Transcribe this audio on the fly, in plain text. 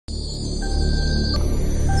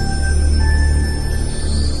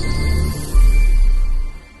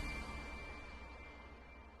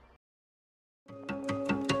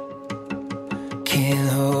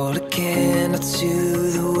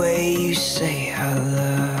I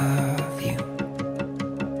love you.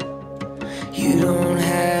 You don't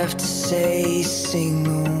have to say a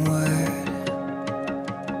single word.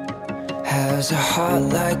 How's a heart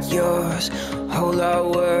like yours hold our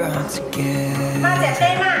world together? And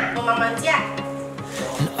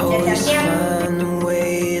always find a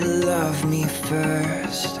way to love me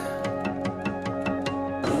first.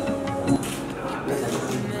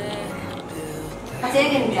 他今天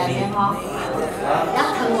给你聊天哈，要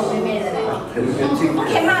疼我妹妹的嘞，不可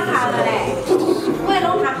以骂她的嘞，不会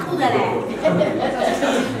弄她哭的嘞。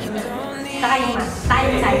答应嘛，答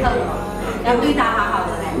应才疼，要对她好好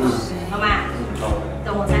的嘞，好吗？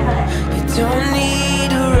等我才疼嘞。You don't need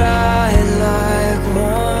to ride like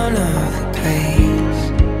one of the plays.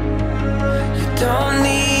 You don't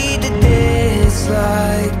need to dance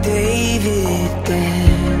like David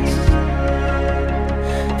danced.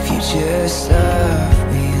 If you just love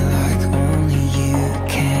me like only you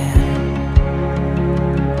can,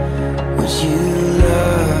 would you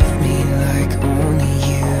love me like only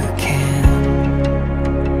you can?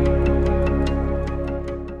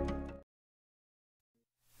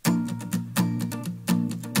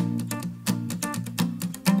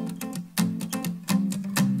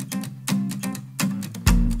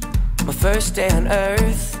 My first day on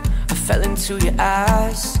earth, I fell into your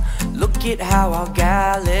eyes. Look at how our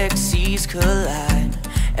galaxies collide.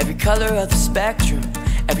 Every color of the spectrum,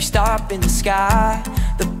 every star up in the sky.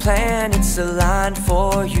 The planets aligned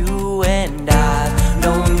for you, and I've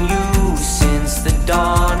known you since the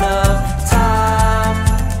dawn of time.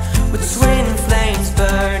 With twin flames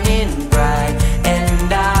burning bright,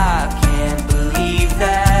 and I can't believe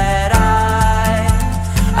that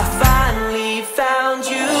I finally found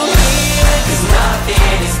you here. 'Cause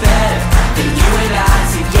nothing is better than you and I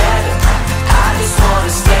together. I just wanna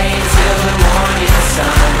stay until the morning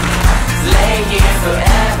sun. Lay here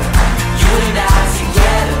forever, you and I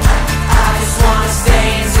together. I just wanna stay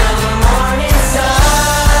until the morning sun.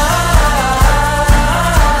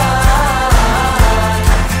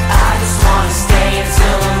 I just wanna stay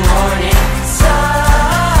until the morning sun.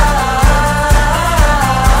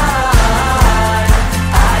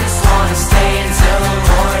 I just wanna stay until the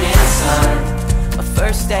morning sun. My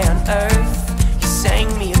first day on earth, you sang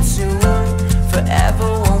me a tune. Forever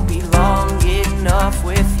won't be long enough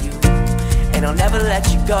with you, and I'll never let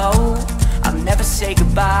you go. I'll never say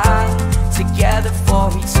goodbye. Together for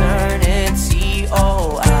eternity.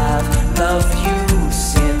 Oh, I've loved you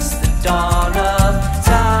since the dawn of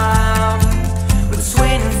time. With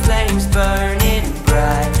twin flames burning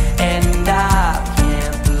bright, and I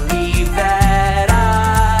can't believe that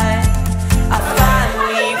I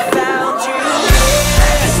finally found you.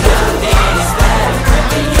 'Cause nothing is better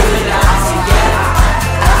than you and I together.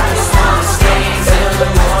 I just wanna stay until the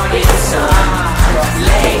morning sun.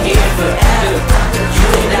 Lay here forever, you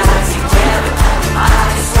and I together. I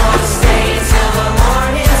just wanna stay until the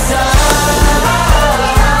morning sun.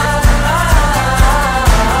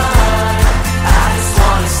 I just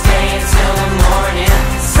wanna stay until the morning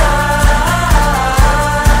sun.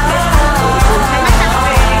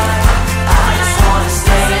 I just wanna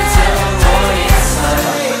stay until the morning sun.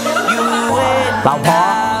 You and 老婆，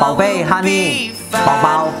宝贝，Honey，宝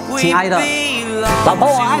宝，亲爱的，老婆，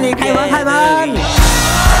我爱你，开门，开门。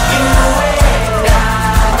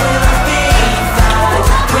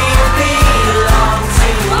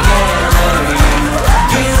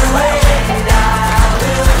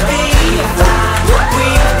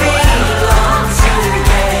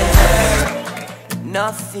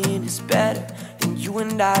 Nothing is better than you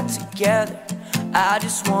and I together. I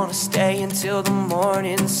just wanna stay until the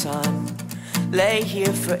morning sun. Lay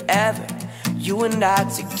here forever, you and I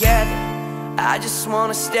together. I just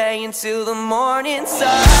wanna stay until the morning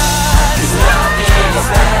sun. 'Cause nothing is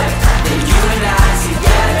better than you and I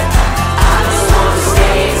together. I just wanna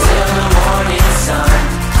stay until the morning sun.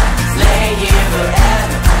 Lay here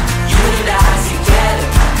forever, you and I together.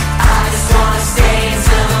 I just wanna stay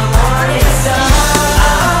until the morning sun.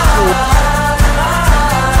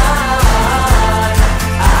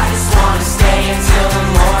 I just wanna stay until the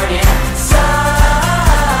morning sun.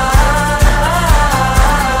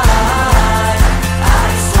 I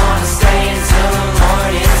just wanna stay until the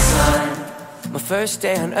morning sun. My first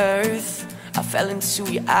day on earth, I fell into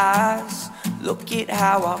your eyes. Look at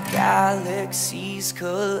how our galaxies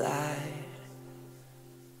collide.